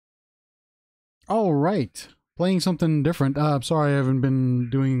All right, playing something different. I'm sorry I haven't been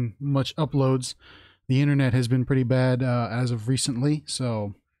doing much uploads. The internet has been pretty bad as of recently,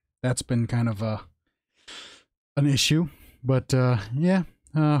 so that's been kind of an issue. But yeah,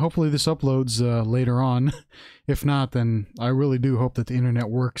 hopefully this uploads later on. If not, then I really do hope that the internet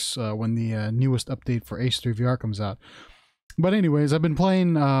works when the newest update for Ace 3 VR comes out. But anyways, I've been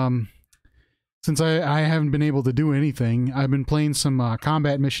playing since I haven't been able to do anything. I've been playing some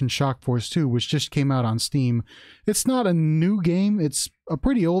Combat Mission Shock Force 2, which just came out on Steam. It's not a new game. It's a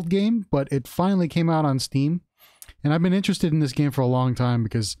pretty old game, but it finally came out on Steam. And I've been interested in this game for a long time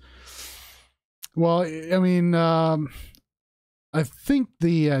because, well, I mean, I think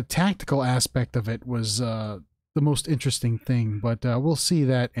the tactical aspect of it was the most interesting thing, but we'll see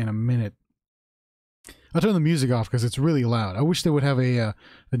that in a minute. I'll turn the music off because it's really loud. I wish they would have a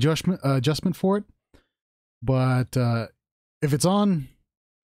adjustment for it, but if it's on,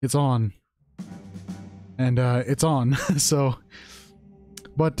 it's on, and it's on. So,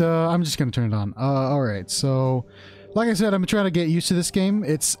 but I'm just gonna turn it on. All right. So, like I said, I'm trying to get used to this game.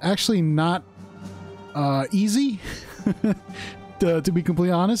 It's actually not easy, to be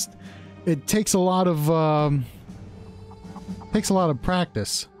completely honest. It takes a lot of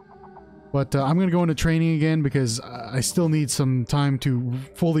practice. But I'm going to go into training again because I still need some time to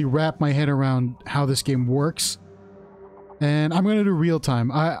fully wrap my head around how this game works. And I'm going to do real time.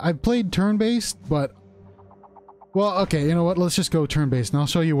 I've played turn-based, but... Well, okay, you know what? Let's just go turn-based, and I'll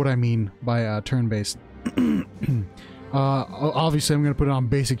show you what I mean by turn-based. Obviously, I'm going to put it on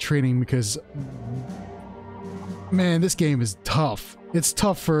basic training because... Man, this game is tough. It's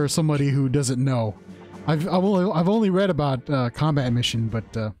tough for somebody who doesn't know. I've only read about Combat Mission,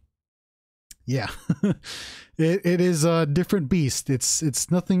 but... yeah, it is a different beast.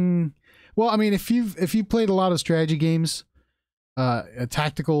 It's nothing. Well, I mean, if you've played a lot of strategy games,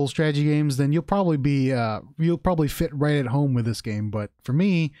 tactical strategy games, then you'll probably fit right at home with this game. But for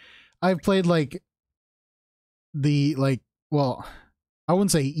me, I've played well, I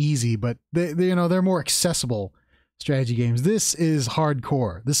wouldn't say easy, but they're more accessible strategy games. This is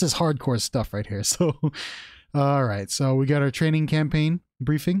hardcore. This is hardcore stuff right here. So, all right. So we got our training campaign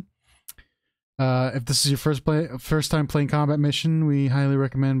briefing. If this is your first time playing Combat Mission, we highly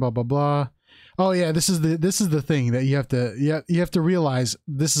recommend blah blah blah. Oh yeah, this is the thing that you have to realize.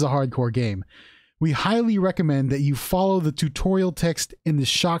 This is a hardcore game. We highly recommend that you follow the tutorial text in the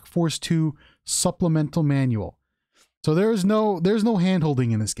Shock Force 2 supplemental manual. So there's no hand-holding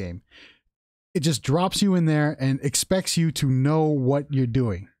in this game. It just drops you in there and expects you to know what you're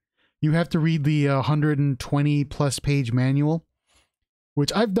doing. You have to read the 120 plus page manual,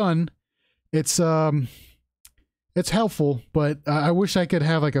 which I've done. It's helpful, but I wish I could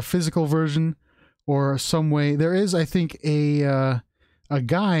have like a physical version or some way. There is, I think, a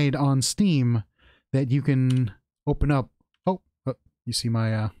guide on Steam that you can open up. Oh, you see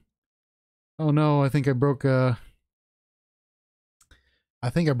my oh no, I think I broke my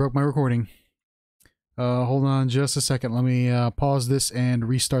recording. Hold on just a second. Let me pause this and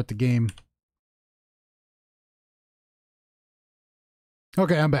restart the game.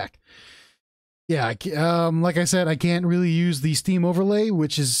 Okay, I'm back. Yeah, like I said, I can't really use the Steam overlay,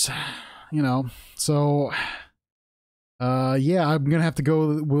 which is, so, yeah, I'm gonna have to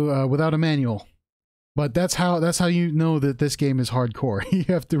go without a manual. But that's how you know that this game is hardcore. You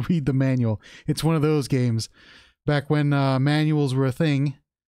have to read the manual. It's one of those games. Back when manuals were a thing,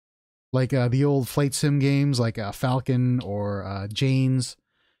 like the old flight sim games, like Falcon or Jane's,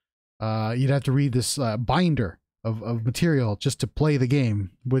 you'd have to read this binder of material just to play the game,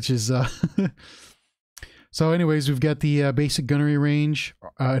 which is so anyways, we've got the basic gunnery range,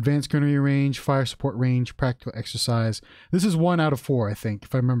 advanced gunnery range, fire support range, practical exercise. This is 1 out of 4, I think,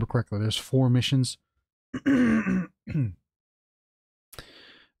 if I remember correctly. There's 4 missions.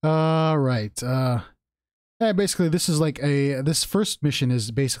 All right. Yeah, basically this is like this first mission is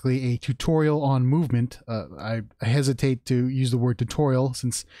basically a tutorial on movement. I hesitate to use the word tutorial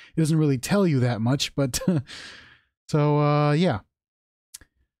since it doesn't really tell you that much, but so, yeah.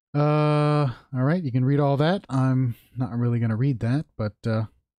 All right, you can read all that. I'm not really going to read that, but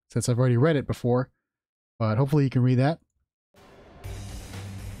since I've already read it before, but hopefully you can read that.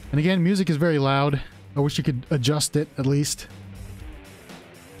 And again, music is very loud. I wish you could adjust it at least.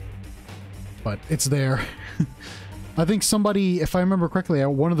 But it's there. I think somebody, if I remember correctly,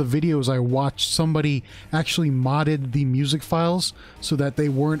 one of the videos I watched, somebody actually modded the music files so that they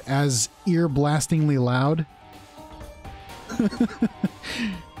weren't as ear-blastingly loud.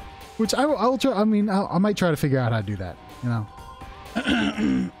 Which I'll try. I mean, I might try to figure out how to do that,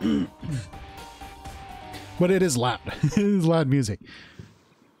 But it is loud. It is loud music.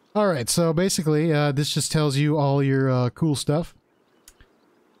 Alright, so basically, this just tells you all your cool stuff.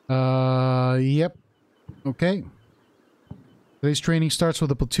 Yep. Okay. Today's training starts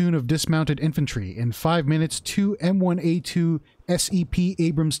with a platoon of dismounted infantry. In 5 minutes, 2 M1A2 SEP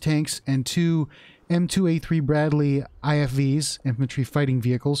Abrams tanks and 2 M2A3 Bradley IFVs, infantry fighting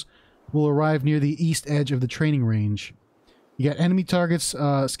vehicles, will arrive near the east edge of the training range. You got enemy targets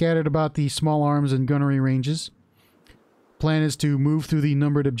scattered about the small arms and gunnery ranges. Plan is to move through the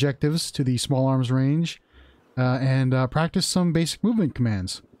numbered objectives to the small arms range and practice some basic movement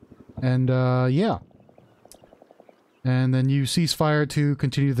commands. And yeah. And then you cease fire to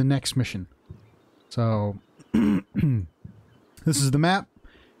continue the next mission. So, this is the map.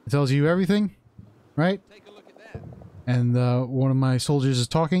 It tells you everything, right? Take a look at that. And one of my soldiers is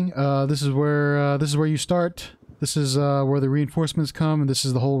talking. This is where you start. This is where the reinforcements come, and this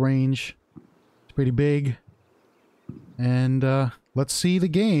is the whole range. It's pretty big. And let's see the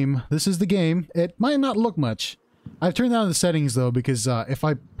game. This is the game. It might not look much. I've turned down the settings though, because if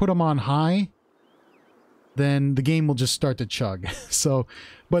I put them on high, then the game will just start to chug. So,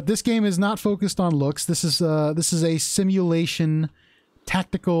 but this game is not focused on looks. This is a simulation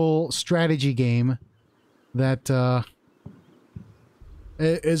tactical strategy game that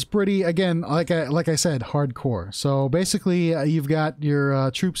is pretty, again, like I said, hardcore. So basically, you've got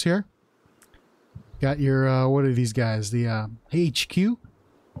your troops here. Got your what are these guys? The HQ,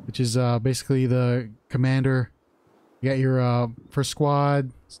 which is basically the commander. You got your first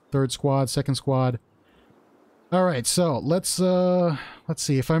squad, third squad, second squad. All right, so let's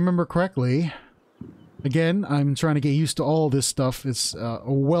see if I remember correctly. Again, I'm trying to get used to all this stuff. It's a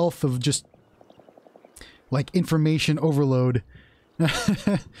wealth of just like information overload.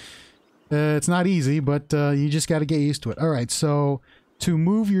 It's not easy, but you just got to get used to it. All right, so to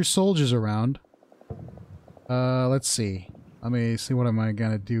move your soldiers around, let's see. Let me see, what am I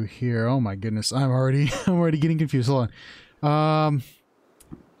gonna do here? Oh my goodness, I'm already getting confused. Hold on.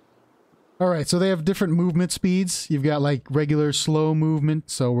 All right, so they have different movement speeds. You've got like regular slow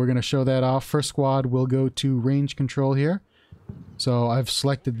movement, so we're gonna show that off. First squad will go to range control here. So I've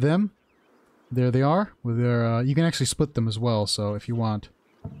selected them. There they are. With their, you can actually split them as well. So if you want,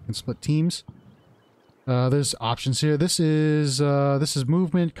 you can split teams. There's options here. This is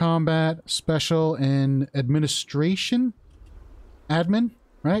movement, combat, special, and administration. Admin,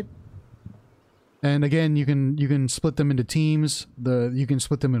 right? And again, you can split them into teams. You can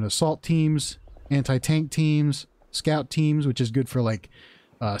split them into assault teams, anti-tank teams, scout teams, which is good for like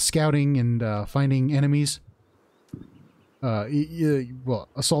scouting and finding enemies. Well,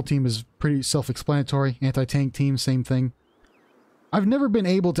 assault team is pretty self-explanatory. Anti-tank team, same thing. I've never been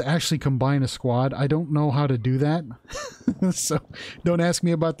able to actually combine a squad. I don't know how to do that. So don't ask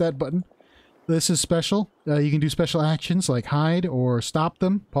me about that button. This is special. You can do special actions like hide or stop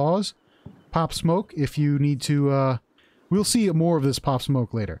them, pause, pop smoke if you need to. We'll see more of this pop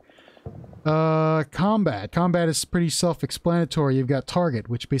smoke later. Combat. Combat is pretty self-explanatory. You've got target,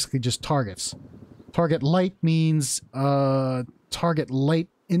 which basically just targets. Target light means target light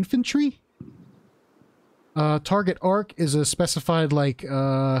infantry. Target arc is a specified, like,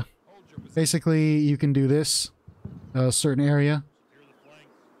 basically you can do this, a certain area.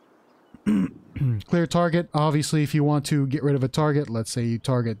 Clear target, obviously if you want to get rid of a target, let's say you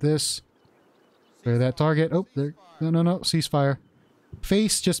target this. Clear that target. Oh, there. No, ceasefire.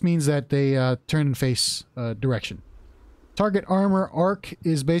 Face just means that they turn and face direction. Target armor arc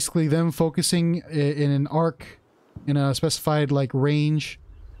is basically them focusing in an arc in a specified, like, range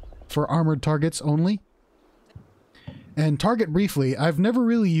for armored targets only. And target briefly, I've never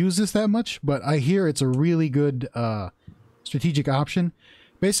really used this that much, but I hear it's a really good strategic option.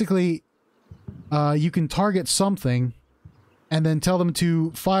 Basically, you can target something and then tell them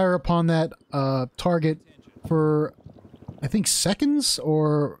to fire upon that target for, I think, seconds,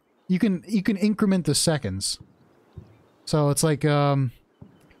 or you can increment the seconds. So it's like you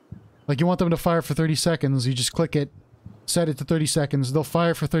want them to fire for 30 seconds, you just click it, set it to 30 seconds, they'll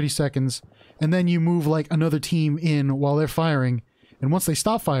fire for 30 seconds, and then you move like another team in while they're firing, and once they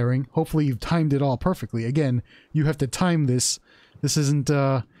stop firing, hopefully you've timed it all perfectly. Again, you have to time this. This isn't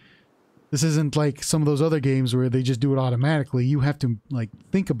like some of those other games where they just do it automatically. You have to, like,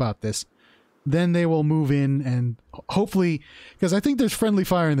 think about this. Then they will move in, and hopefully, because I think there's friendly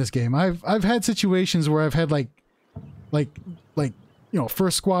fire in this game. I've had situations where I've had like you know,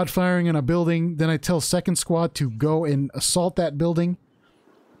 first squad firing in a building, then I tell second squad to go and assault that building,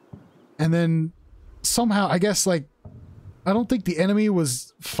 and then somehow, I guess, like, I don't think the enemy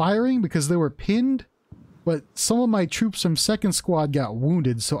was firing because they were pinned, but some of my troops from second squad got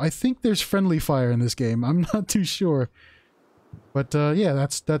wounded, so I think there's friendly fire in this game. I'm not too sure. But yeah,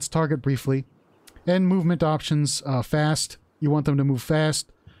 that's target briefly. And movement options, fast. You want them to move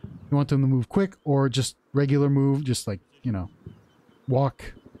fast. You want them to move quick, or just regular move, just like, you know,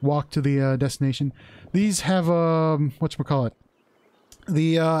 walk to the destination. These have whatchamacallit.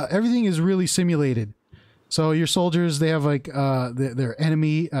 The everything is really simulated. So your soldiers, they have like their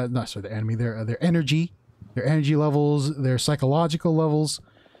enemy, not sorry, their enemy, their energy levels, their psychological levels.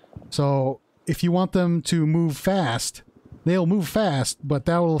 So if you want them to move fast, they'll move fast, but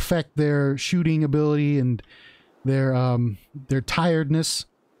that will affect their shooting ability and their tiredness.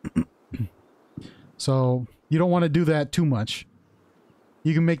 So you don't want to do that too much.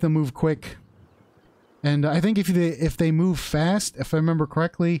 You can make them move quick. And I think if they move fast, if I remember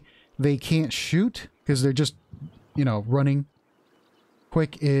correctly, they can't shoot because they're just, you know, running.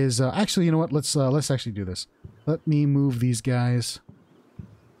 Quick is actually, you know what? Let's actually do this. Let me move these guys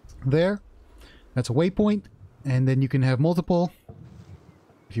there. That's a waypoint, and then you can have multiple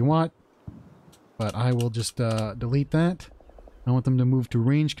if you want. But I will just delete that. I want them to move to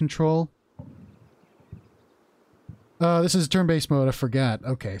range control. This is turn-based mode, I forgot.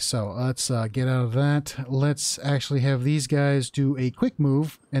 Okay, so let's get out of that. Let's actually have these guys do a quick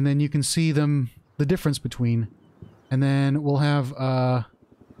move, and then you can see them, the difference between. And then we'll have,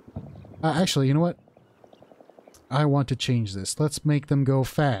 actually, you know what? I want to change this. Let's make them go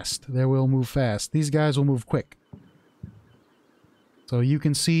fast. They will move fast. These guys will move quick. So you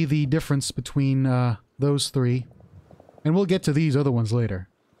can see the difference between those three. And we'll get to these other ones later.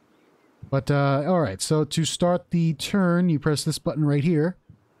 But, alright, so to start the turn, you press this button right here,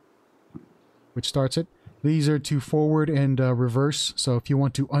 which starts it. These are to forward and reverse, so if you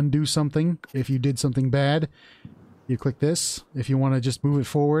want to undo something, if you did something bad, you click this. If you want to just move it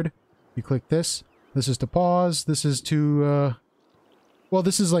forward, you click this. This is to pause, this is to, well,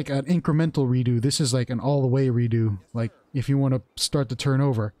 this is like an incremental redo. This is like an all-the-way redo, like if you want to start the turn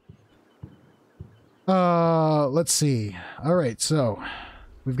over. Let's see. Alright, so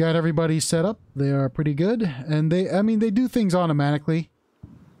we've got everybody set up. They are pretty good. And I mean, they do things automatically.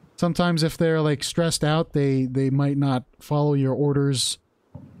 Sometimes if they're like stressed out, they might not follow your orders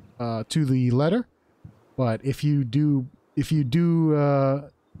to the letter. But if you're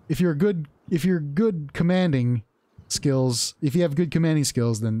good commanding skills, if you have good commanding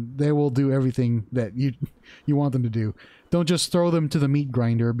skills, then they will do everything that you want them to do. Don't just throw them to the meat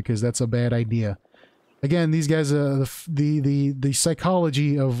grinder, because that's a bad idea. Again, these guys, the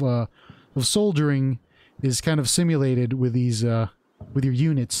psychology of soldiering is kind of simulated with these with your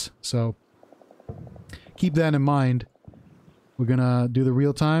units. So keep that in mind. We're gonna do the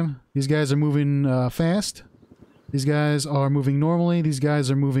real time. These guys are moving fast. These guys are moving normally. These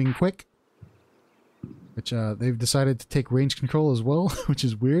guys are moving quick, which they've decided to take range control as well, which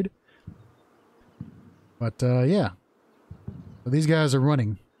is weird. But yeah, so these guys are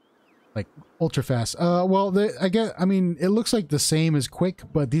running like ultra fast. Well, I mean, it looks like the same as quick,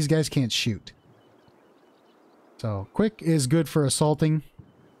 but these guys can't shoot. So quick is good for assaulting.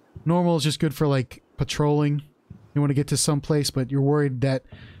 Normal is just good for like patrolling. You want to get to some place, but you're worried that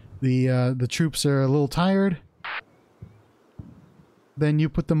the troops are a little tired. Then you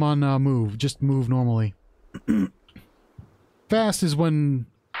put them on move. Just move normally. Fast is when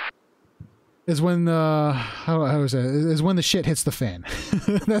how is that? Is when the shit hits the fan.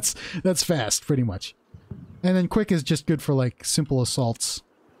 that's fast, pretty much. And then quick is just good for like simple assaults.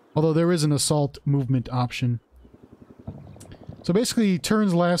 Although there is an assault movement option. So basically,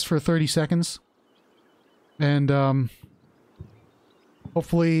 turns last for 30 seconds. And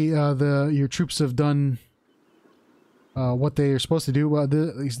hopefully your troops have done what they are supposed to do. Well,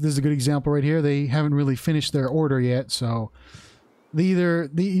 this is a good example right here. They haven't really finished their order yet, so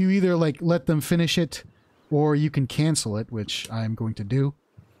you either like let them finish it, or you can cancel it, which I'm going to do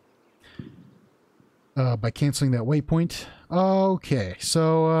by canceling that waypoint. Okay,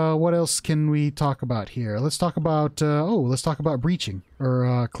 so what else can we talk about here? Let's talk about let's talk about breaching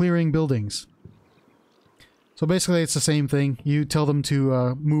or clearing buildings. So basically, it's the same thing. You tell them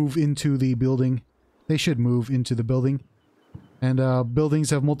to move into the building. They should move into the building. And buildings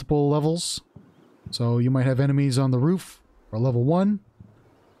have multiple levels. So you might have enemies on the roof, or level 1.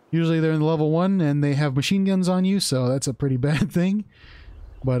 Usually they're in level 1 and they have machine guns on you, so that's a pretty bad thing.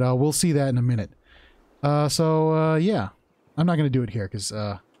 But we'll see that in a minute. Yeah. I'm not going to do it here, because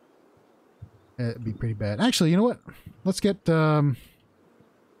it'd be pretty bad. Actually, you know what? Let's get our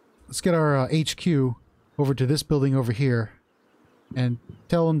HQ over to this building over here and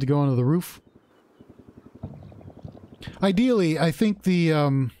tell them to go onto the roof. Ideally, I think the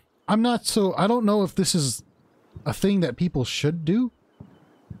I don't know if this is a thing that people should do,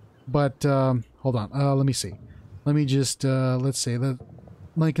 but hold on, let me see. Let me just, let's say,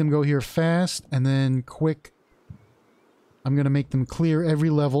 make them go here fast, and then quick. I'm going to make them clear every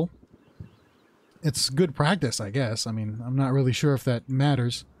level. It's good practice, I guess. I mean, I'm not really sure if that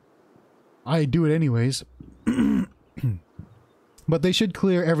matters. I do it anyways. But they should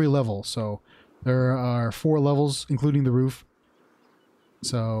clear every level, so there are 4 levels, including the roof.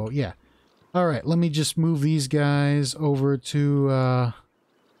 So, yeah. Alright, let me just move these guys over to the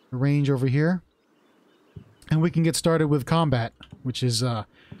range over here. And we can get started with combat, which is,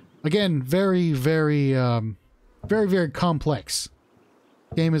 again, very, very complex.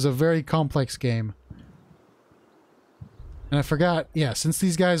 Game is a very complex game. And I forgot, yeah, since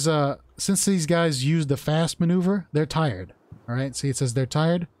these guys use the fast maneuver, they're tired. Alright, see it says they're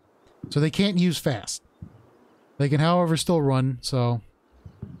tired? So they can't use fast. They can, however, still run, so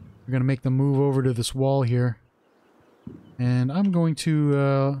we're going to make them move over to this wall here. And I'm going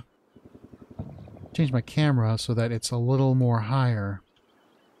to change my camera so that it's a little more higher.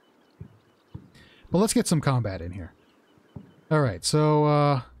 But let's get some combat in here. Alright,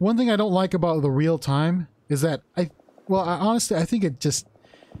 so one thing I don't like about the real time is that honestly, I think it just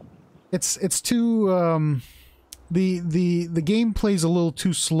it's too the game plays a little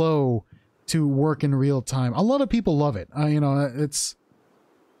too slow to work in real time. A lot of people love it. You know, it's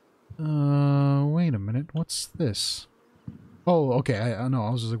wait a minute, what's this? Oh, okay. I know.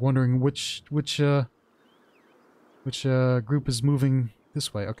 I was just like wondering which group is moving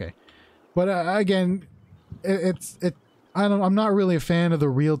this way. Okay, but again, I'm not really a fan of the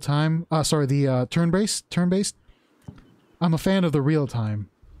real time. Sorry, the turn-based. I'm a fan of the real time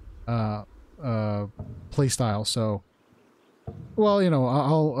play style. So, well, you know,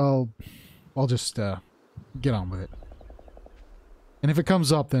 I'll just get on with it. And if it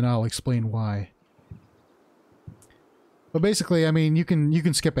comes up, then I'll explain why. But basically, I mean, you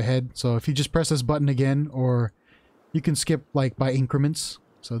can skip ahead. So if you just press this button again, or you can skip like by increments.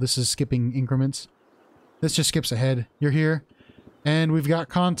 So this is skipping increments. This just skips ahead. You're here, and we've got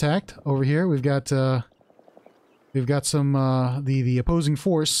contact over here. We've got some the opposing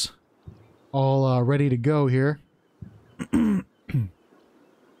force all ready to go here. And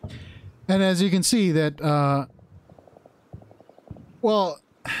as you can see that well,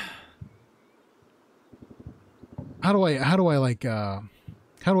 how do I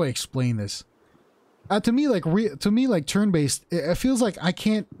explain this? To me, like turn-based, it feels like I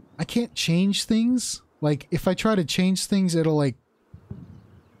can't change things. Like if I try to change things, it'll like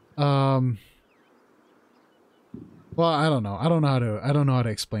well, I don't know how to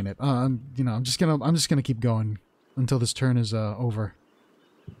explain it. You know, I'm just gonna keep going until this turn is over.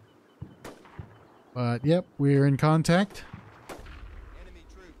 But yep, we're in contact. Enemy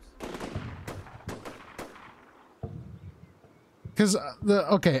troops. Because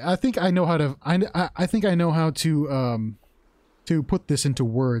okay, I think I know how to. I think I know how to put this into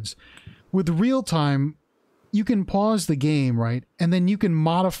words. With real time, you can pause the game, right, and then you can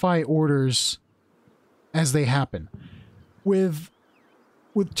modify orders as they happen. With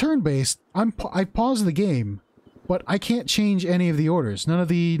turn-based, I pause the game, but I can't change any of the orders. None of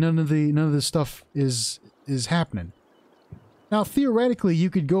the stuff is happening. Now, theoretically, you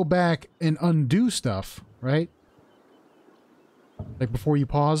could go back and undo stuff, right? Like before you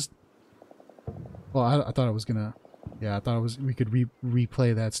paused. Well, I thought it was gonna. Yeah, I thought it was. We could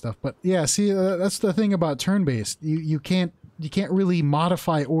replay that stuff, but yeah. See, that's the thing about turn-based. You can't really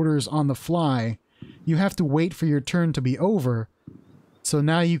modify orders on the fly. You have to wait for your turn to be over. So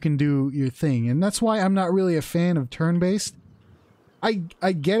now you can do your thing, and that's why I'm not really a fan of turn-based. I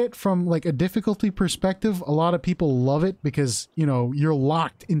get it from like a difficulty perspective. A lot of people love it because, you know, you're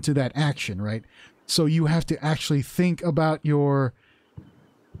locked into that action, right? So you have to actually think about your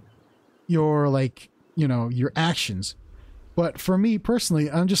like, you know, your actions. But for me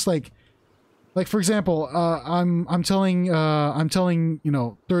personally, I'm just like for example, I'm telling you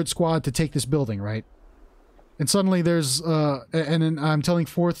know, third squad to take this building, right? And suddenly there's and then I'm telling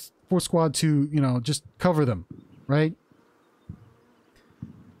fourth squad to, you know, just cover them, right?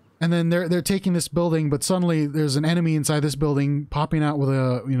 And then they're taking this building, but suddenly there's an enemy inside this building popping out with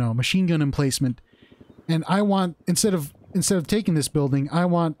a, you know, machine gun emplacement. And I want, instead of taking this building, I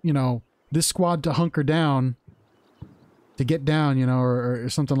want, you know, this squad to hunker down, to get down, you know, or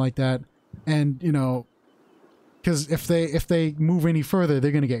something like that. And, you know, because if they move any further,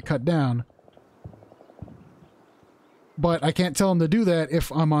 they're going to get cut down. But I can't tell them to do that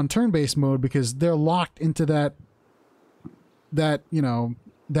if I'm on turn-based mode, because they're locked into that you know,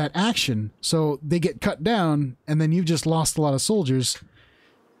 that action. So they get cut down, and then you've just lost a lot of soldiers.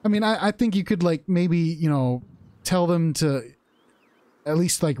 I mean, I think you could, like, maybe, you know, tell them to at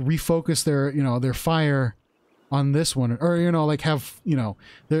least, like, refocus their, you know, their fire on this one, or you know, like have, you know,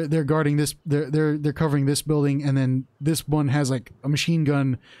 they're guarding this, they're covering this building, and then this one has like a machine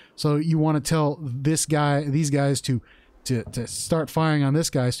gun, so you want to tell these guys to start firing on this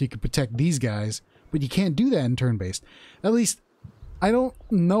guy so you can protect these guys, but you can't do that in turn-based. At least I don't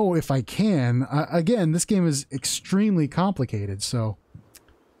know if I can. Again, this game is extremely complicated, so.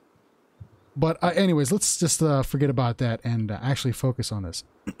 But anyways, let's just forget about that and actually focus on this.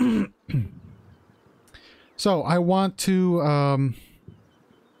 So I want to,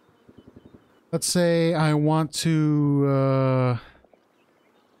 let's say I want to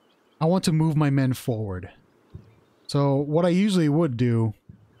move my men forward. So what I usually would do,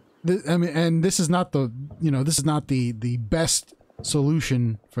 I mean, and this is not the, you know, this is not the best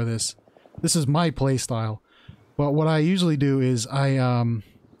solution for this. This is my play style. But what I usually do is I,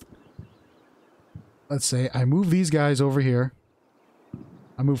 let's say I move these guys over here.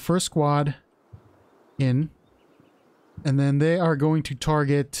 I move first squad in, and then they are going to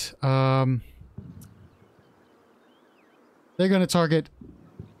target, they're going to target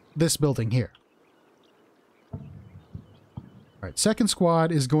this building here. Alright, second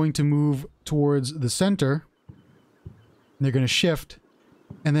squad is going to move towards the center. They're going to shift,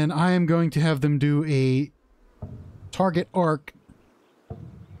 and then I am going to have them do a target arc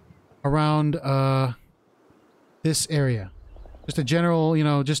around this area. Just a general, you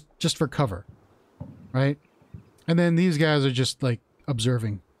know, just for cover. Right? And then these guys are just like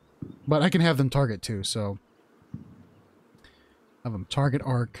observing. But I can have them target too, so have them target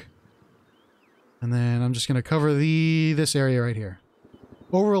arc. And then I'm just going to cover this area right here.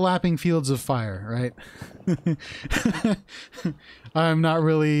 Overlapping fields of fire, right? I'm not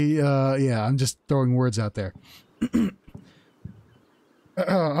really, yeah, I'm just throwing words out there.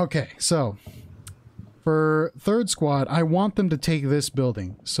 Okay, so for third squad, I want them to take this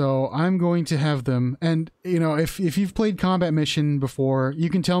building. So I'm going to have them, and you know, if you've played combat mission before, you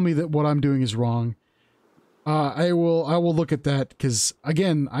can tell me that what I'm doing is wrong. I will look at that, because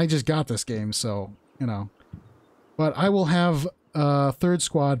again, I just got this game, so you know. But I will have third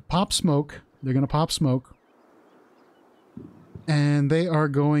squad pop smoke. They're gonna pop smoke, and they are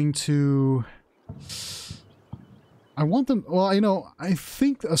going to. I want them. Well, you know, I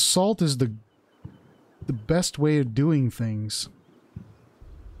think assault is the best way of doing things.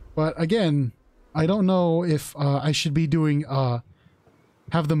 But again, I don't know if I should be doing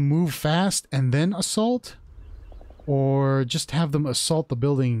have them move fast and then assault, or just have them assault the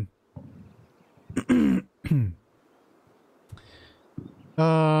building.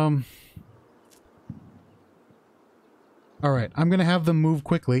 All right, I'm gonna have them move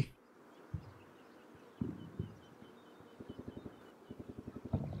quickly.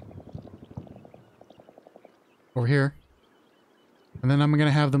 Over here. And then I'm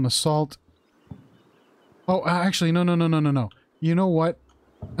gonna have them assault. Oh, actually, no. You know what?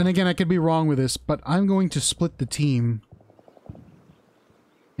 And again, I could be wrong with this, but I'm going to split the team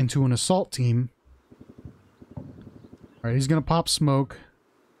into an assault team. Alright, he's gonna pop smoke.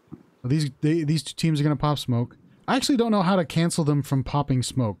 These two teams are gonna pop smoke. I actually don't know how to cancel them from popping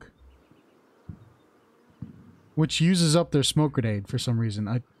smoke, which uses up their smoke grenade for some reason,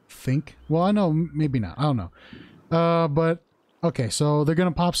 I think. Well, I know, maybe not. I don't know. But okay, so they're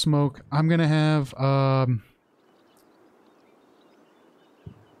gonna pop smoke. I'm gonna have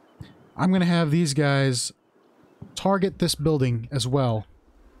these guys target this building as well.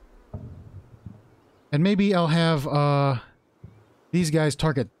 And maybe I'll have these guys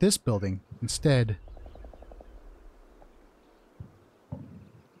target this building instead.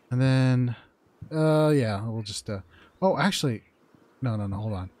 And then yeah, we'll just oh, actually no,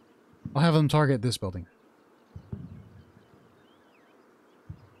 hold on. I'll have them target this building.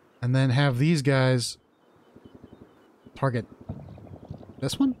 And then have these guys target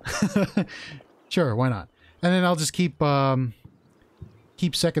this one? Sure, why not? And then I'll just keep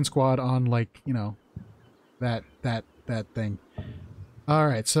second squad on, like, you know, that thing.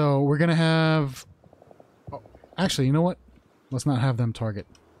 Alright, so we're gonna have... Oh, actually, you know what? Let's not have them target.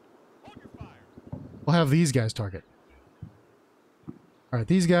 We'll have these guys target. Alright,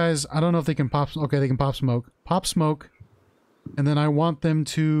 these guys, I don't know if they can pop... Okay, they can pop smoke. Pop smoke. And then I want them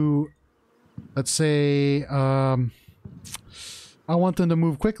to... Let's say... I want them to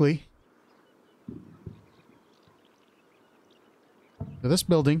move quickly to this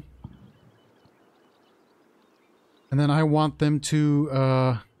building. And then I want them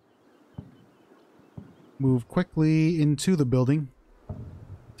to move quickly into the building.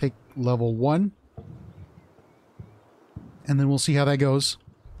 Take level 1. And then we'll see how that goes.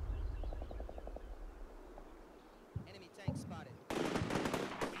 Enemy tank spotted.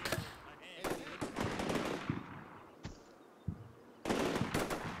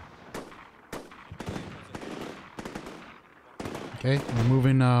 Okay, we're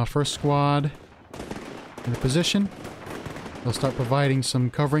moving first squad into position. They'll start providing some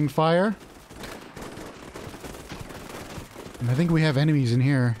covering fire. And I think we have enemies in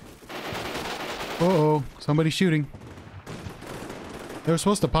here. Uh-oh, somebody's shooting. They were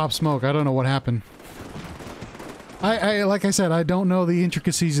supposed to pop smoke. I don't know what happened. Like I said, I don't know the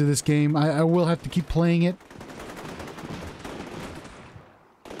intricacies of this game. I will have to keep playing it.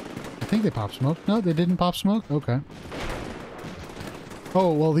 I think they popped smoke. No, they didn't pop smoke? Okay.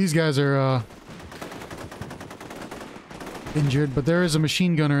 Oh, well, these guys are, injured, but there is a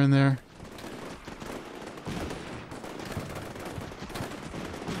machine gunner in there.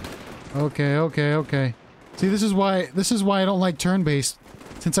 Okay, okay, okay. See, this is why I don't like turn-based,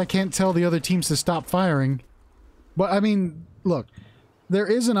 since I can't tell the other teams to stop firing. But, I mean, look, there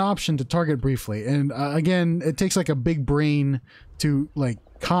is an option to target briefly, and, again, it takes, like, a big brain to, like,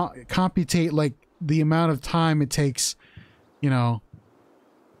 computate, like, the amount of time it takes, you know,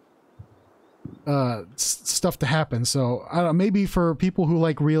 stuff to happen. So, I don't know, maybe for people who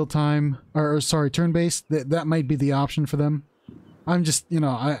like real-time, or sorry, turn-based, that might be the option for them. I'm just, you know,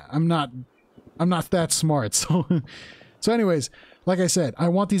 I'm not that smart, so... So anyways, like I said, I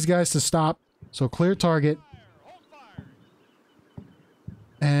want these guys to stop, so clear target.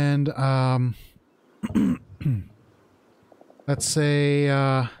 And, let's say,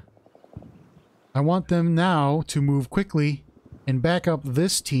 I want them now to move quickly and back up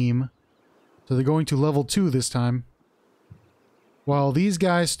this team. So they're going to level 2 this time. While these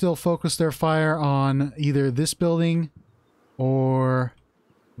guys still focus their fire on either this building or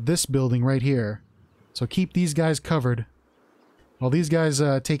this building right here. So keep these guys covered while these guys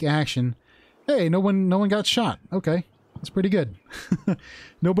take action. Hey, no one got shot. Okay, that's pretty good.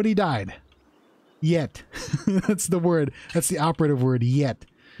 Nobody died. Yet. That's the word. That's the operative word, yet.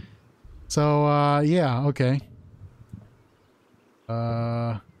 So, yeah, okay.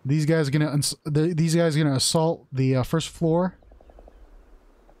 These guys are gonna assault the first floor.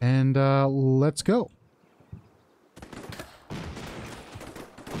 And, let's go.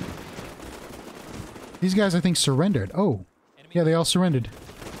 These guys, I think, surrendered. Oh, yeah, they all surrendered.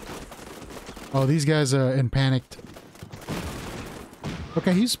 Oh, these guys are in panicked.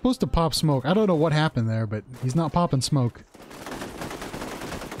 Okay, he's supposed to pop smoke. I don't know what happened there, but he's not popping smoke.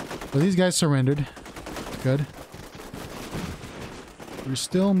 So these guys surrendered. Good. We're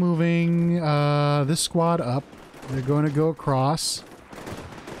still moving this squad up. They're going to go across.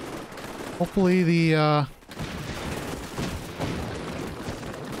 Hopefully the...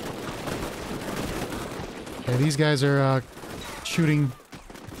 Okay, these guys are shooting...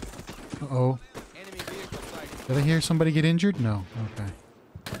 Uh-oh. Did I hear somebody get injured? No. Okay.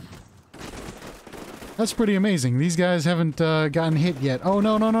 That's pretty amazing. These guys haven't gotten hit yet. Oh,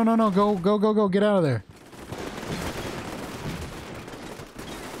 no, no, no, no, no. Go, go, go, go. Get out of there.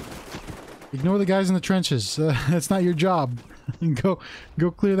 Ignore the guys in the trenches. That's not your job. Go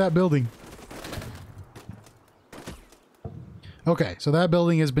clear that building. Okay, so that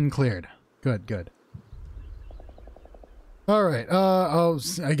building has been cleared. Good, good. Alright, oh,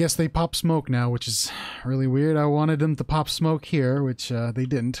 I guess they pop smoke now, which is really weird. I wanted them to pop smoke here, which they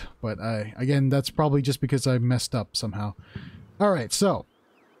didn't. But again, that's probably just because I messed up somehow. Alright, so.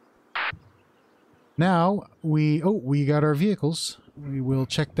 Now, we got our vehicles. We will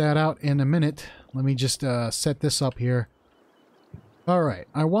check that out in a minute. Let me just set this up here. Alright,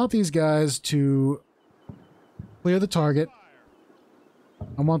 I want these guys to clear the target.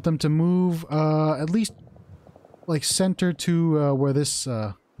 I want them to move at least like center to where this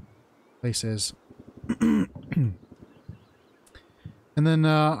place is. And then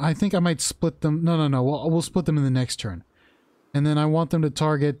I think I might split them. No, no, no. We'll split them in the next turn. And then I want them to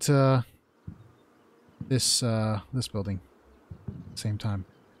target this building at the same time.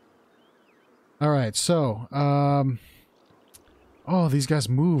 All right. So, oh, these guys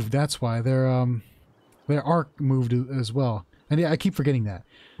moved. That's why their arc moved as well. And yeah, I keep forgetting that.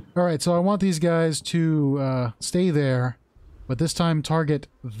 Alright, so I want these guys to stay there, but this time target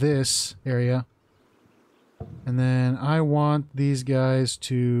this area. And then I want these guys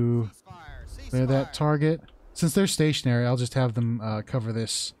to clear that target. Since they're stationary, I'll just have them cover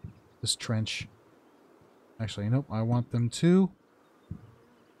this trench. Actually, nope, I want them to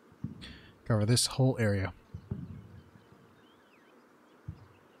cover this whole area.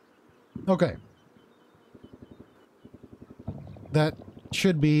 Okay. That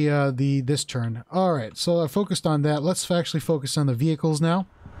should be this turn. Alright, so I focused on that. Let's actually focus on the vehicles now.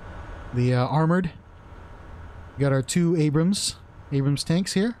 The armored. We got our two Abrams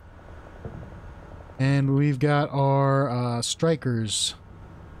tanks here. And we've got our Strikers.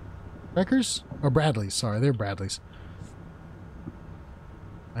 Strikers? Or Bradleys, sorry, they're Bradleys.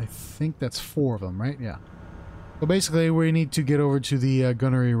 I think that's 4 of them, right? Yeah. So basically, we need to get over to the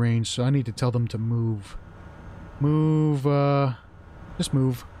gunnery range, so I need to tell them to move. Move, just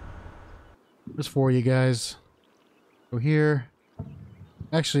move. There's 4 of you guys. Go here.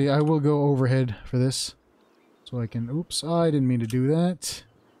 Actually, I will go overhead for this. So I can... Oops, I didn't mean to do that.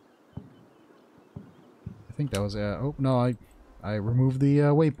 I think that was... oh, no, I removed the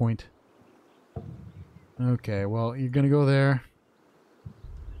waypoint. Okay, well, you're gonna go there.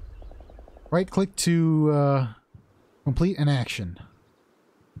 Right-click to complete an action.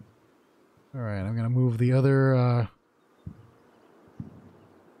 Alright, I'm gonna move the other...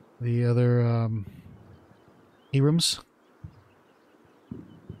 Abrams.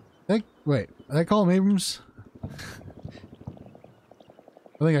 Wait, did I call them Abrams? I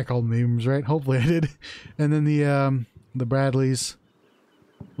think I called them Abrams, right? Hopefully I did. And then the Bradleys,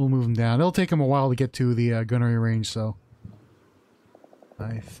 we'll move them down. It'll take them a while to get to the gunnery range, so...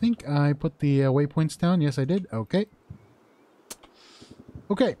 I think I put the waypoints down. Yes, I did. Okay.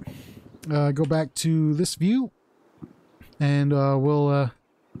 Okay. Go back to this view, and we'll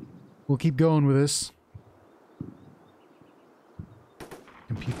keep going with this.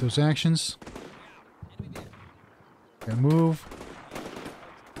 Compute those actions. Okay, move.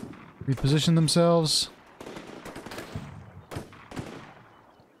 Reposition themselves.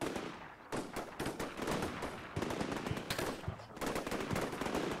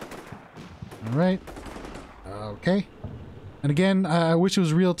 Alright. Okay. And again, I wish it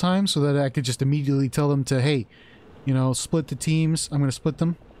was real time so that I could just immediately tell them to, hey, you know, split the teams. I'm going to split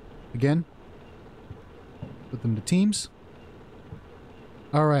them. Again. Split them to teams.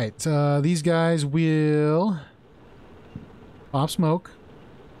 Alright, these guys will pop smoke.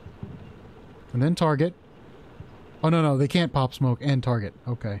 And then target. Oh, no, they can't pop smoke and target.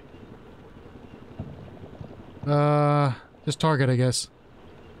 Okay. Just target, I guess.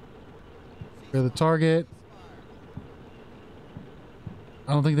 They're the target.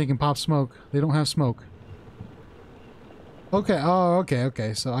 I don't think they can pop smoke. They don't have smoke. Okay, oh,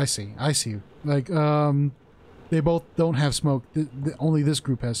 okay. So I see. Like, they both don't have smoke. Only this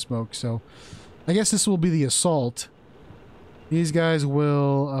group has smoke, so... I guess this will be the assault. These guys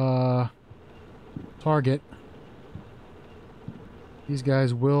will, target. These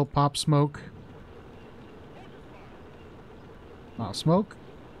guys will pop smoke. Pop smoke.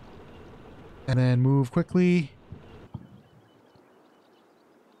 And then move quickly.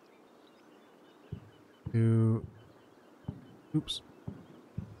 To... Oops.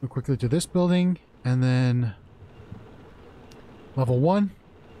 Move quickly to this building, and then... Level 1.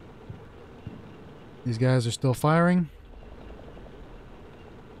 These guys are still firing.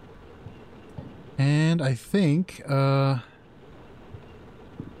 And I think that's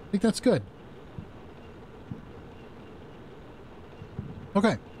good.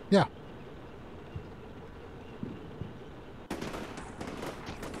 Okay, yeah.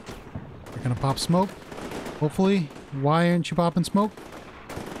 They're gonna pop smoke. Hopefully. Why aren't you popping smoke?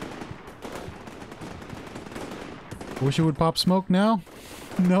 I wish it would pop smoke now.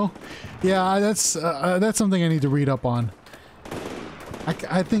 No? Yeah, that's something I need to read up on.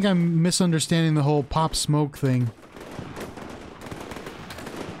 I think I'm misunderstanding the whole pop smoke thing.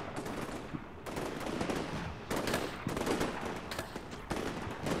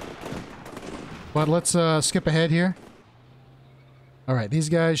 But let's skip ahead here. Alright, these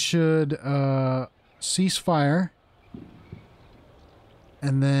guys should cease fire.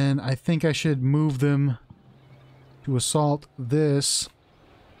 And then I think I should move them to assault this.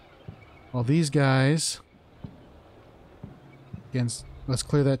 While these guys... Again, let's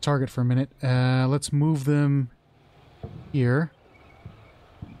clear that target for a minute. Let's move them here.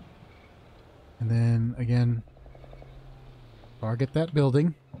 And then, again, target that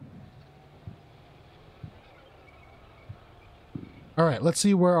building. Alright, let's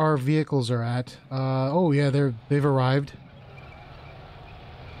see where our vehicles are at. Oh yeah, they've arrived.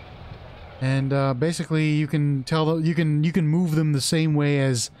 And basically you can tell you can move them the same way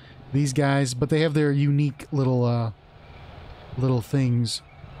as these guys, but they have their unique little little things.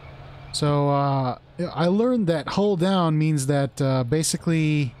 So I learned that hold down means that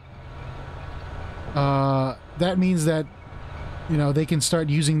basically that means that, you know, they can start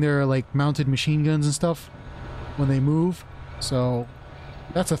using their like mounted machine guns and stuff when they move. So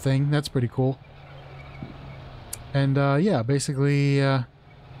that's a thing. That's pretty cool. And yeah, basically I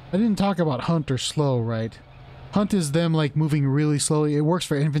didn't talk about hunt or slow, right? Hunt is them like moving really slowly. It works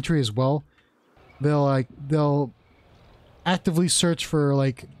for infantry as well. They'll actively search for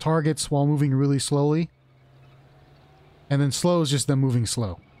like targets while moving really slowly. And then slow is just them moving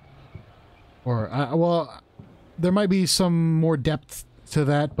slow. Or well, there might be some more depth to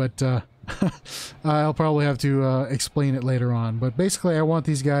that, but I'll probably have to explain it later on. But basically, I want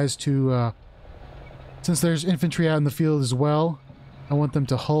these guys to, since there's infantry out in the field as well, I want them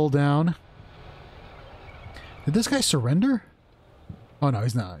to hull down. Did this guy surrender? Oh no,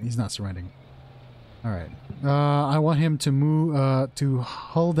 he's not. He's not surrendering. All right. I want him to move, to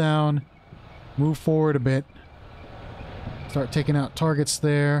hull down, move forward a bit, start taking out targets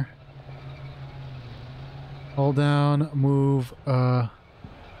there. Hull down, move a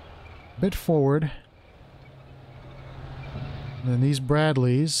bit forward. And then these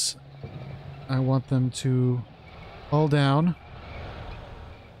Bradleys, I want them to hull down,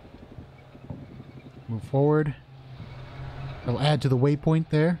 move forward. I'll add to the waypoint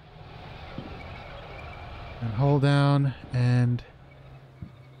there. And hull down and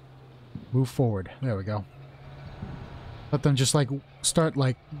move forward. There we go. Let them just like start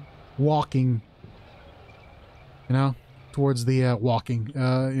like walking, you know, towards the walking,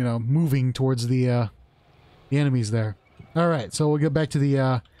 you know, moving towards the enemies there. All right, so we'll get back to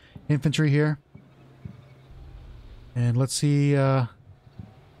the infantry here. And let's see, I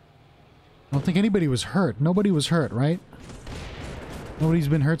don't think anybody was hurt. Nobody was hurt, right? Nobody's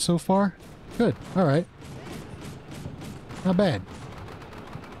been hurt so far? Good. All right. Not bad.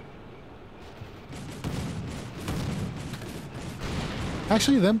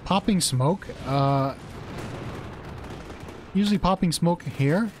 Actually, them popping smoke, usually popping smoke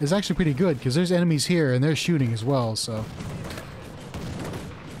here is actually pretty good because there's enemies here and they're shooting as well, so.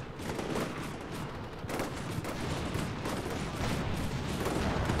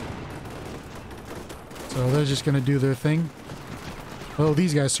 So they're just gonna do their thing. Oh,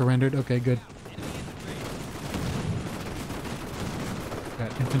 these guys surrendered. Okay, good.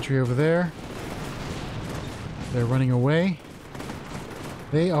 Got infantry over there. They're running away.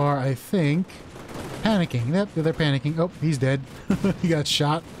 They are, I think, panicking. Yep, they're panicking. Oh, he's dead. He got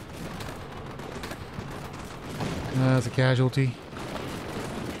shot. That's a casualty.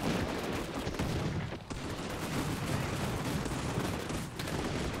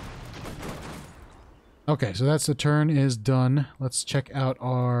 Okay, so that's the turn is done. Let's check out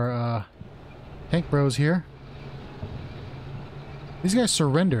our tank bros here. These guys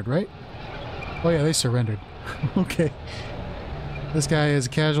surrendered, right? Oh yeah, they surrendered. Okay. This guy is a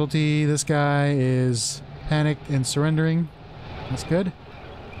casualty. This guy is panicked and surrendering. That's good.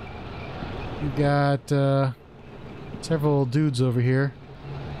 We've got several dudes over here.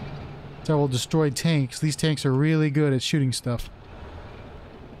 Several destroyed tanks. These tanks are really good at shooting stuff.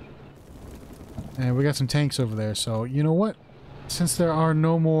 And we got some tanks over there, so you know what? Since there are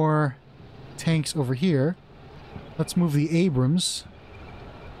no more tanks over here, let's move the Abrams.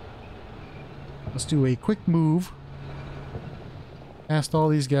 Let's do a quick move past all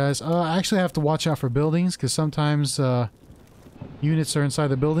these guys. I actually have to watch out for buildings, because sometimes units are inside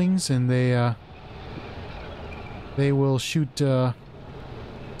the buildings, and they will shoot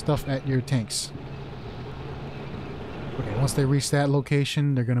stuff at your tanks. Okay, once they reach that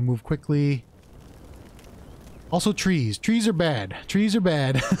location, they're going to move quickly. Also trees. Trees are bad. Trees are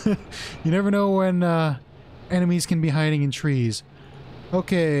bad. You never know when enemies can be hiding in trees.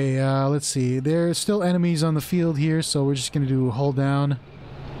 Okay, let's see. There's still enemies on the field here, so we're just going to do hold down.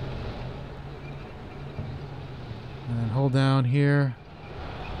 And hold down here.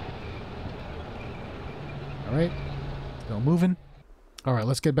 Alright. Still moving. Alright,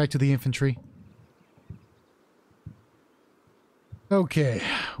 let's get back to the infantry. Okay,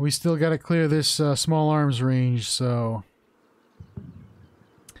 we still got to clear this small arms range, so...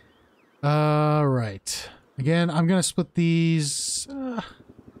 Alright. Again, I'm going to split these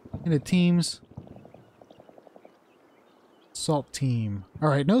into teams. Assault team.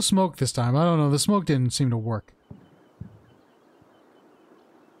 Alright, no smoke this time. I don't know, the smoke didn't seem to work.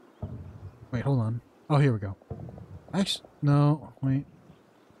 Wait, hold on. Oh, here we go. Actually, no, wait.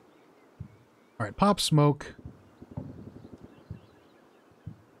 Alright, pop smoke.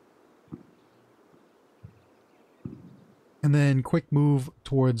 And then quick move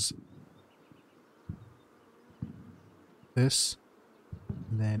towards this.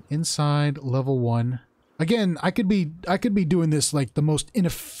 And then inside level 1. Again, I could be doing this like the most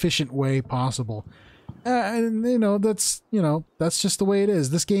inefficient way possible. And that's just the way it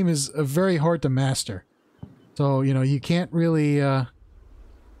is. This game is very hard to master. So, you can't really get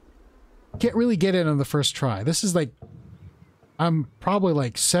it on the first try. This is like, I'm probably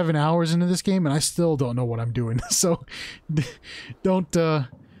like 7 hours into this game and I still don't know what I'm doing. So don't judge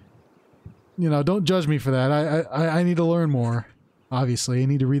me for that. I need to learn more. Obviously, I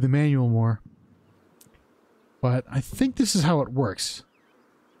need to read the manual more. But I think this is how it works.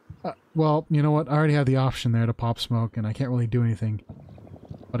 Well, you know what? I already have the option there to pop smoke, and I can't really do anything.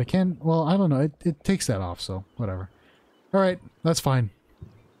 But I can... Well, I don't know. It takes that off, so whatever. Alright, that's fine.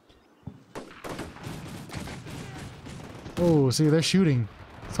 Oh, see, they're shooting.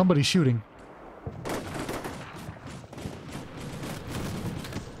 Somebody's shooting.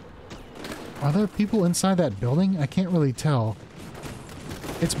 Are there people inside that building? I can't really tell.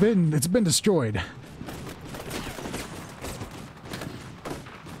 It's been destroyed.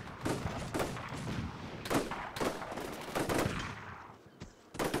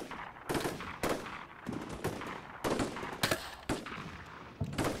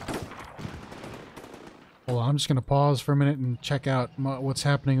 Hold on, I'm just gonna pause for a minute and check out what's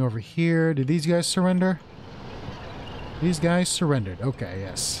happening over here. Did these guys surrender? These guys surrendered. Okay,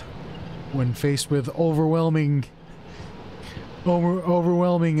 yes. When faced with overwhelming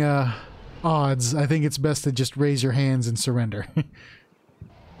odds, I think it's best to just raise your hands and surrender.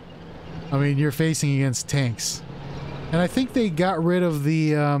 I mean, you're facing against tanks. And I think they got rid of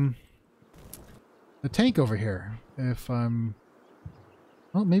the tank over here. If I'm...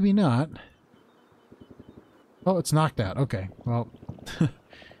 Well, maybe not. Oh, it's knocked out. Okay, well...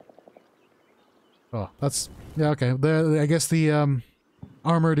 oh, that's... Yeah, okay. I guess the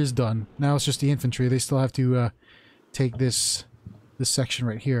armored is done. Now it's just the infantry. They still have to take this section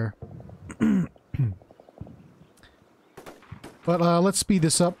right here. But let's speed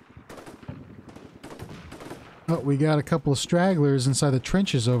this up. Oh, we got a couple of stragglers inside the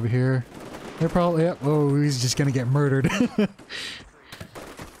trenches over here. They're probably... Yep. Oh, he's just gonna get murdered.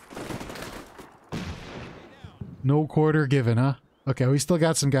 No quarter given, huh? Okay, we still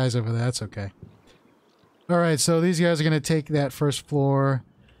got some guys over there. That's okay. Alright, so these guys are going to take that first floor.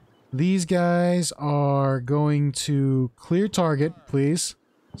 These guys are going to clear target, please.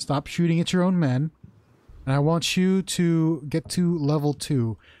 Stop shooting at your own men. And I want you to get to level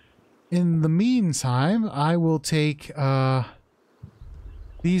 2. In the meantime, I will take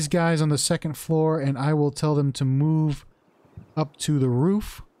these guys on the second floor and I will tell them to move up to the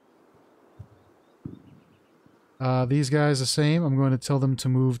roof. These guys the same. I'm going to tell them to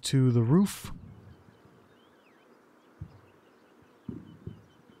move to the roof.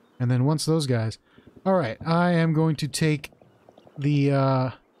 And then once those guys... Alright, I am going to take the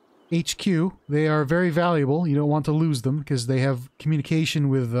HQ. They are very valuable. You don't want to lose them because they have communication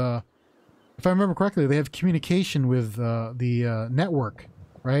with... if I remember correctly, they have communication with the network,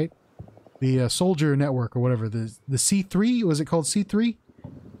 right? The soldier network or whatever. The C3? Was it called C3?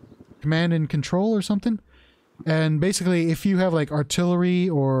 Command and control or something? And basically, if you have like artillery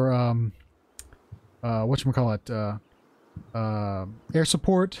or whatchamacallit, air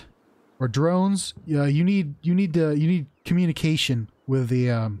support or drones, you need communication with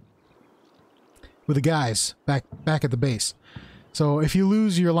the guys back at the base. So if you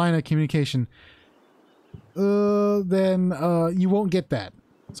lose your line of communication, then you won't get that.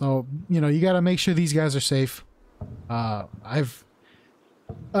 So you know you got to make sure these guys are safe.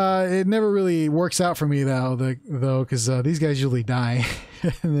 It never really works out for me though, because these guys usually die,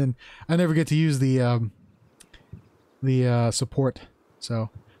 and then I never get to use the support. So,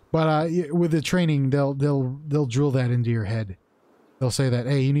 but with the training, they'll drill that into your head. They'll say that,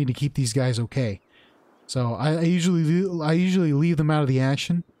 hey, you need to keep these guys okay. So I usually leave them out of the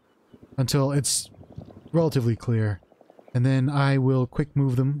action until it's relatively clear, and then I will quick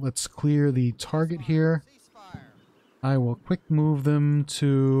move them. Let's clear the target here. I will quick move them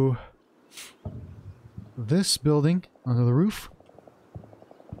to this building onto the roof.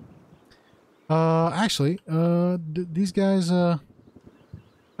 Actually, these guys, I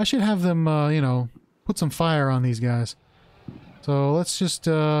should have them, you know, put some fire on these guys. So let's just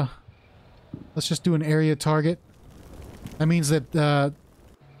do an area target. That means that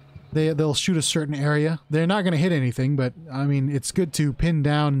they'll shoot a certain area. They're not going to hit anything, but I mean, it's good to pin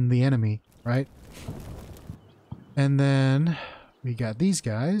down the enemy, right? And then we got these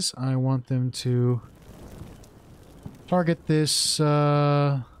guys. I want them to target this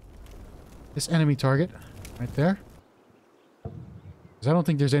this enemy target right there. Because I don't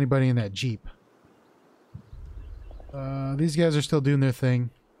think there's anybody in that Jeep. These guys are still doing their thing.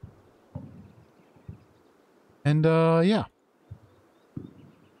 And yeah.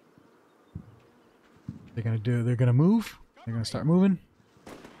 They're gonna move. They're gonna start moving.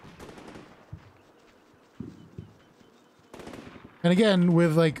 And again,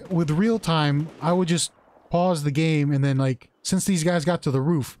 with real time, I would just pause the game and then since these guys got to the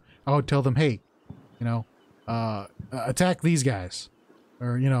roof, I would tell them, hey, you know, attack these guys,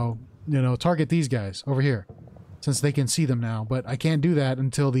 or you know, target these guys over here, since they can see them now. But I can't do that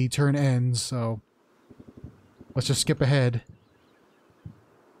until the turn ends, so let's just skip ahead.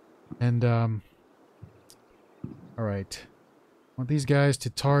 And, alright. I want these guys to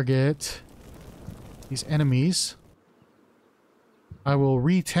target these enemies. I will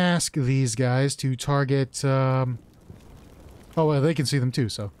retask these guys to target, oh, well, they can see them too,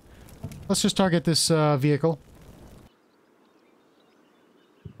 so. Let's just target this, vehicle.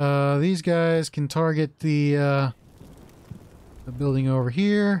 These guys can target the building over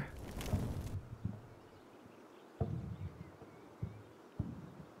here.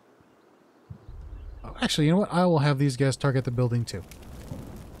 Oh, actually, you know what? I will have these guys target the building too.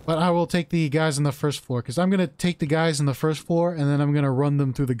 But I will take the guys on the first floor, because I'm going to take the guys on the first floor, and then I'm going to run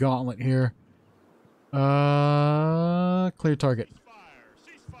them through the gauntlet here. Clear target.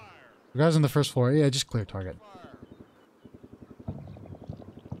 The guys on the first floor, yeah, just clear target.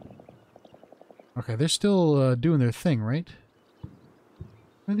 Okay, they're still doing their thing, right?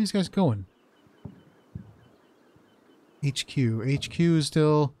 Where are these guys going? HQ. HQ is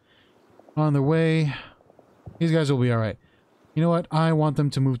still on their way. These guys will be alright. You know what? I want them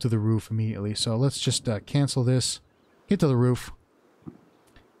to move to the roof immediately, so let's just cancel this. Get to the roof.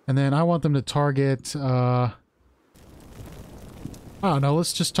 And then I want them to target... oh, no,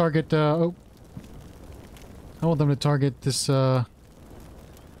 let's just target... oh. I want them to target this... Can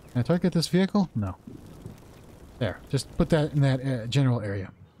I target this vehicle? No. There. Just put that in that general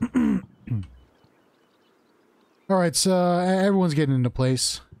area. Alright, so everyone's getting into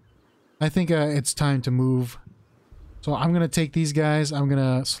place. I think it's time to move. So I'm going to take these guys. I'm going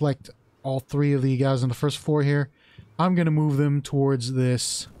to select all three of the guys on the first floor here. I'm going to move them towards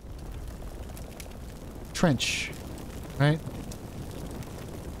this trench. Right?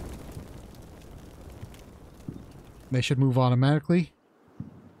 They should move automatically.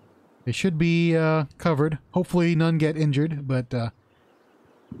 They should be covered. Hopefully none get injured, but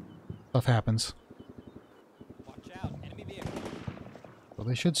stuff happens. Watch out, enemy vehicle. So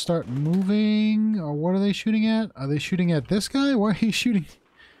they should start moving. Or what are they shooting at? Are they shooting at this guy? Why are you shooting?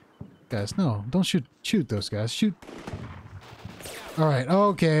 Guys, no. Don't shoot those guys. Shoot. Alright,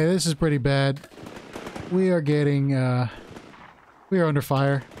 okay. This is pretty bad. We are getting, we are under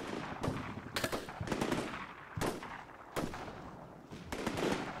fire.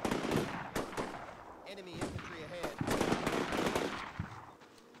 Enemy infantry ahead.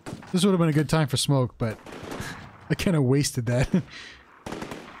 This would have been a good time for smoke, but I kind of wasted that.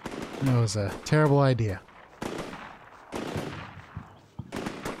 That was a terrible idea.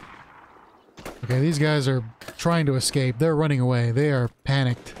 Okay, these guys are trying to escape. They're running away. They are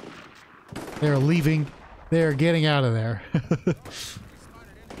panicked. They are leaving. They are getting out of there.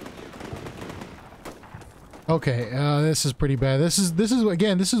 Okay, this is pretty bad. This is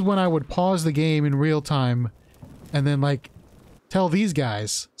again, this is when I would pause the game in real time and then like tell these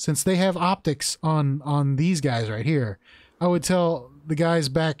guys, since they have optics on these guys right here, I would tell the guys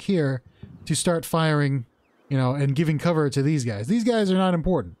back here to start firing, you know, and giving cover to these guys. These guys are not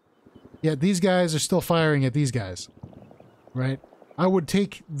important. Yet these guys are still firing at these guys. Right? I would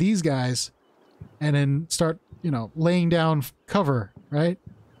take these guys and then start, you know, laying down cover, right?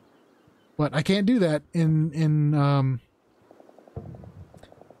 But I can't do that in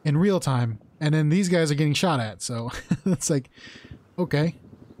real time. And then these guys are getting shot at, so it's like, okay.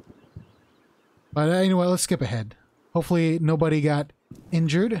 But anyway, let's skip ahead. Hopefully nobody got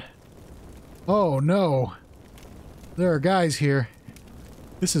injured. Oh no. There are guys here.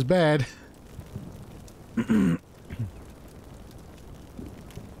 This is bad.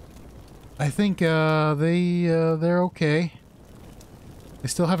 I think they're okay. They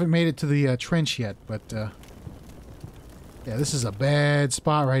still haven't made it to the trench yet, but yeah, this is a bad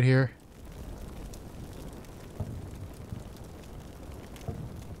spot right here.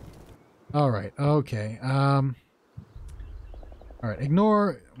 All right, okay. All right,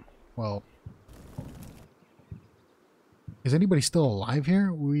 ignore. Well, is anybody still alive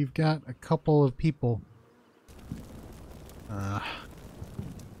here? We've got a couple of people.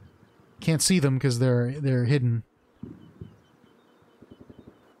 Can't see them because they're hidden.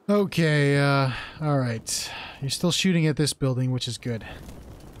 Okay, all right. You're still shooting at this building, which is good.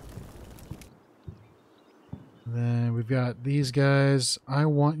 Then we've got these guys. I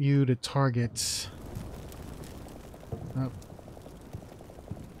want you to target... Oh.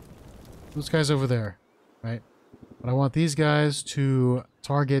 Those guys over there, right? But I want these guys to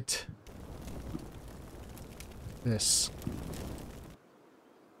target this.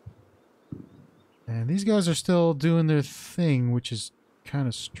 And these guys are still doing their thing, which is kind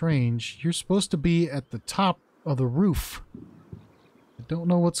of strange. You're supposed to be at the top of the roof. I don't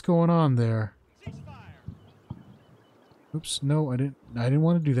know what's going on there. Oops, no, I didn't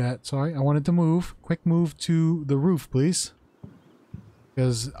want to do that. Sorry, I wanted to move. Quick move to the roof, please.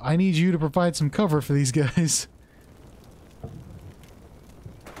 Because I need you to provide some cover for these guys.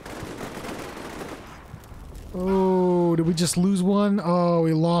 Oh, did we just lose one? Oh,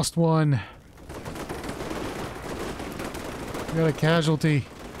 we lost one. We got a casualty.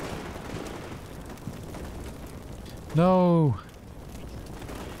 No.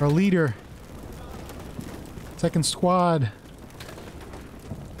 Our leader. Second squad.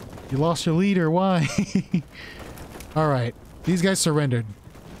 You lost your leader. Why? Alright. These guys surrendered.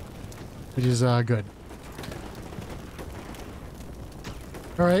 Which is good.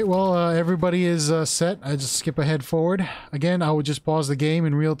 Alright, well, everybody is set. I just skip ahead forward. Again, I would just pause the game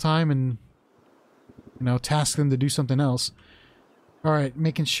in real time and, you know, task them to do something else. Alright,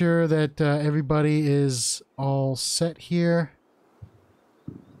 making sure that everybody is all set here.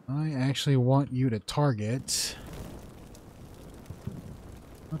 I actually want you to target.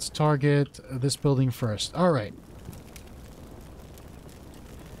 Let's target this building first. Alright.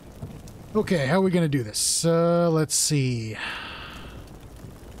 Okay, how are we going to do this? Let's see.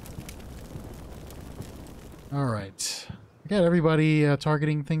 Alright. I got everybody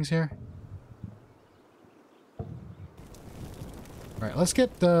targeting things here. Alright, let's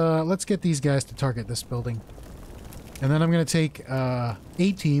get these guys to target this building. And then I'm going to take a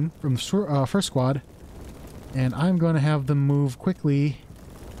team from the first squad, and I'm going to have them move quickly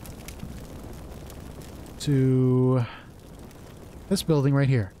to this building right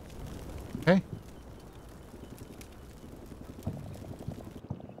here. Okay?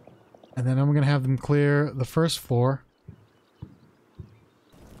 And then I'm going to have them clear the first floor.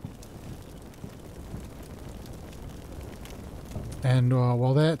 And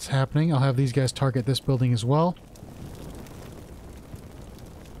while that's happening, I'll have these guys target this building as well.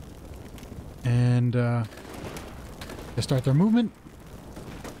 And they start their movement.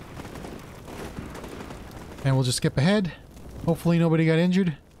 And we'll just skip ahead. Hopefully nobody got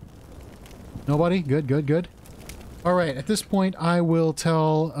injured. Nobody? Good, good, good. Alright, at this point I will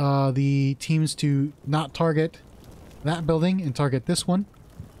tell the teams to not target that building and target this one.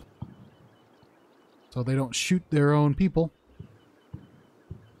 So they don't shoot their own people.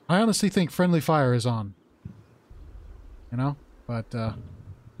 I honestly think friendly fire is on. You know? But,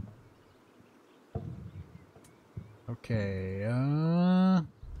 okay,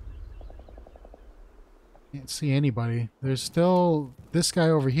 can't see anybody. There's still this guy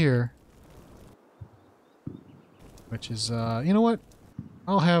over here. Which is, you know what?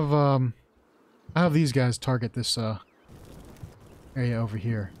 I'll have these guys target this, area over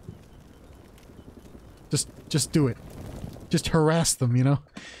here. Just do it. Just harass them, you know?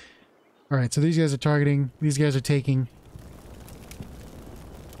 Alright, so these guys are targeting. These guys are taking.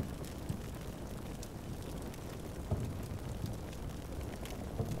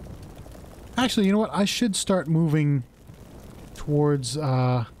 Actually, you know what? I should start moving towards,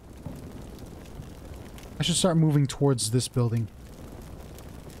 I should start moving towards this building.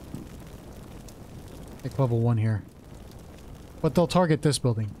 Take level 1 here. But they'll target this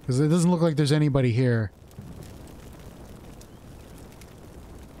building, because it doesn't look like there's anybody here.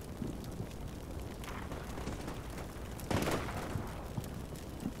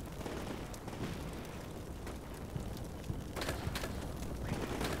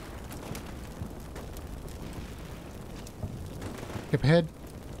 Skip ahead.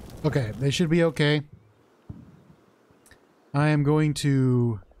 Okay, they should be okay. I am going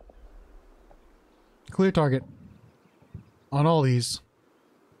to clear target on all these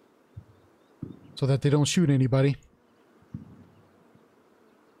so that they don't shoot anybody.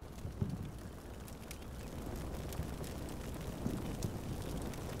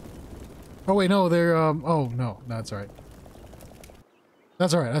 Oh wait, no, they're oh no, that's all right.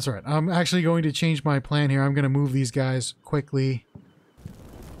 That's all right, that's all right. I'm actually going to change my plan here. I'm going to move these guys quickly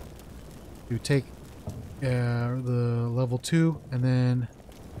to take the level 2 and then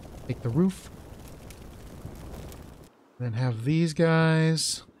take the roof. Then have these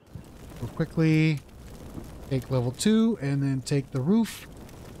guys go quickly take level 2 and then take the roof.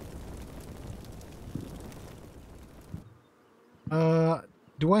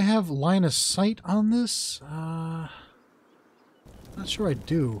 Do I have line of sight on this? Not sure I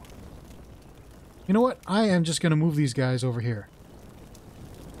do. You know what? I am just going to move these guys over here.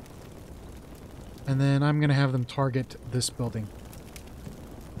 And then I'm going to have them target this building.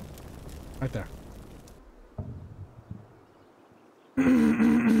 Right there.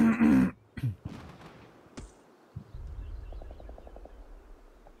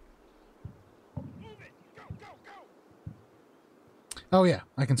 Oh yeah,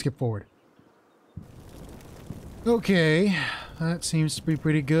 I can skip forward. Okay, that seems to be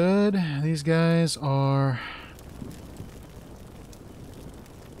pretty good. These guys are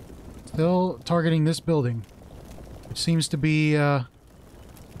Still targeting this building, which seems to be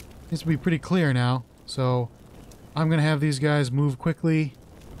pretty clear now. So I'm gonna have these guys move quickly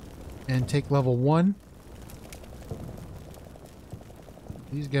and take level 1.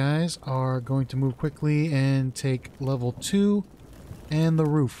 These guys are going to move quickly and take level 2 and the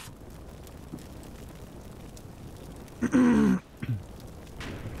roof.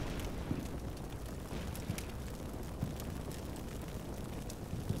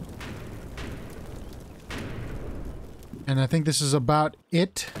 And I think this is about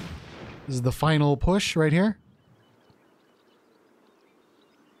it. This is the final push right here.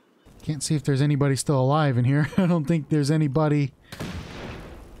 Can't see if there's anybody still alive in here. I don't think there's anybody.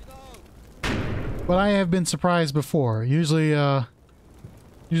 But I have been surprised before. Usually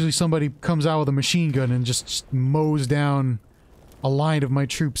somebody comes out with a machine gun and just mows down a line of my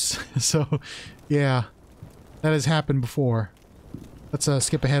troops. So, yeah, that has happened before. Let's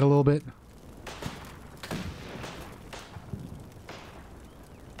skip ahead a little bit.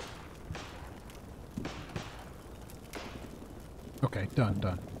 Okay,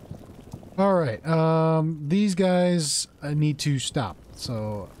 done. Alright, these guys need to stop.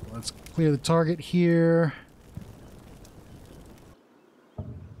 So, let's clear the target here.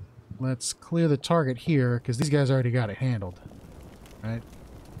 Let's clear the target here, because these guys already got it handled. Right?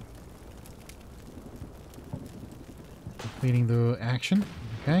 Completing the action.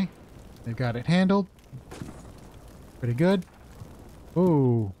 Okay. They've got it handled. Pretty good.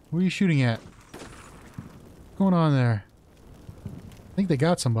 Oh, who are you shooting at? What's going on there? I think they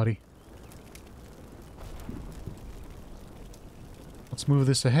got somebody. Let's move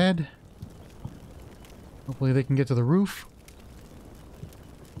this ahead. Hopefully they can get to the roof.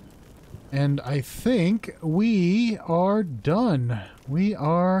 And I think we are done. We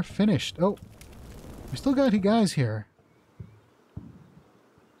are finished. Oh, we still got guys here.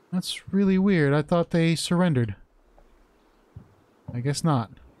 That's really weird. I thought they surrendered. I guess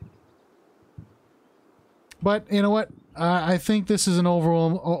not. But you know what? I think this is an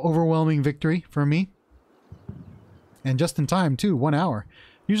overwhelming victory for me. And just in time, too. 1 hour.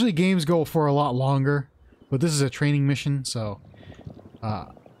 Usually games go for a lot longer. But this is a training mission, so...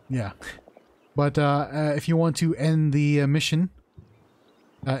 yeah. But if you want to end the mission,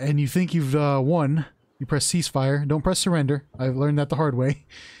 and you think you've won, you press ceasefire. Don't press surrender. I've learned that the hard way.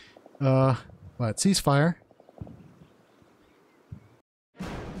 But ceasefire.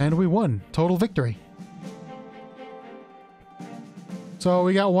 And we won. Total victory. So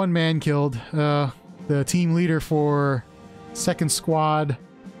we got 1 man killed. The team leader for 2nd Squad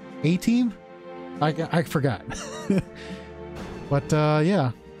A-Team? I forgot. But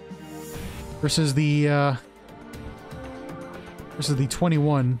yeah. Versus the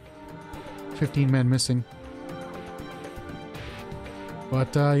 21. 15 men missing.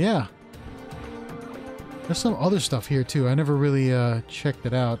 But yeah. There's some other stuff here too. I never really checked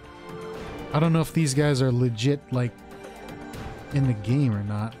it out. I don't know if these guys are legit, like, in the game or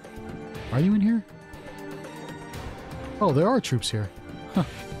not. Are you in here? Oh, there are troops here. Huh.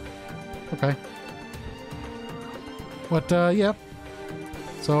 Okay. But, yeah.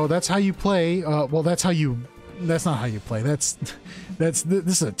 So that's how you play. Well, that's not how you play. This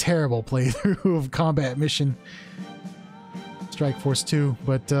is a terrible playthrough of Combat Mission Strike Force 2,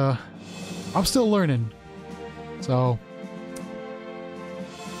 but I'm still learning. So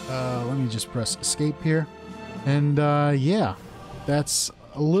let me just press escape here. And yeah, that's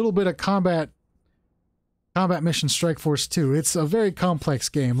a little bit of Combat Mission Strike Force 2. It's a very complex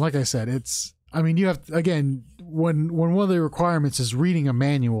game. Like I said, I mean, you have, again, when one of the requirements is reading a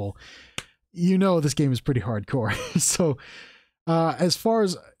manual, you know this game is pretty hardcore. So, as far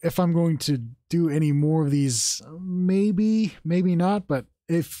as if I'm going to do any more of these, maybe not, but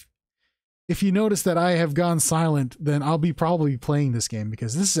if you notice that I have gone silent, then I'll be probably playing this game,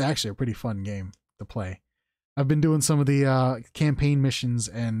 because this is actually a pretty fun game to play. I've been doing some of the campaign missions,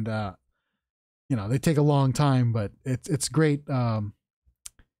 and you know, they take a long time, but it's great.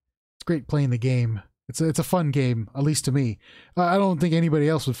 It's great playing the game. It's a fun game, at least to me. I don't think anybody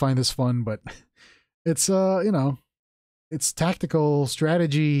else would find this fun, but it's you know, it's tactical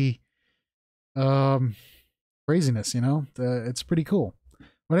strategy, craziness. You know, it's pretty cool.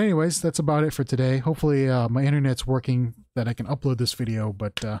 But anyways, that's about it for today. Hopefully my internet's working that I can upload this video.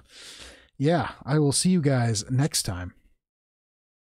 But yeah, I will see you guys next time.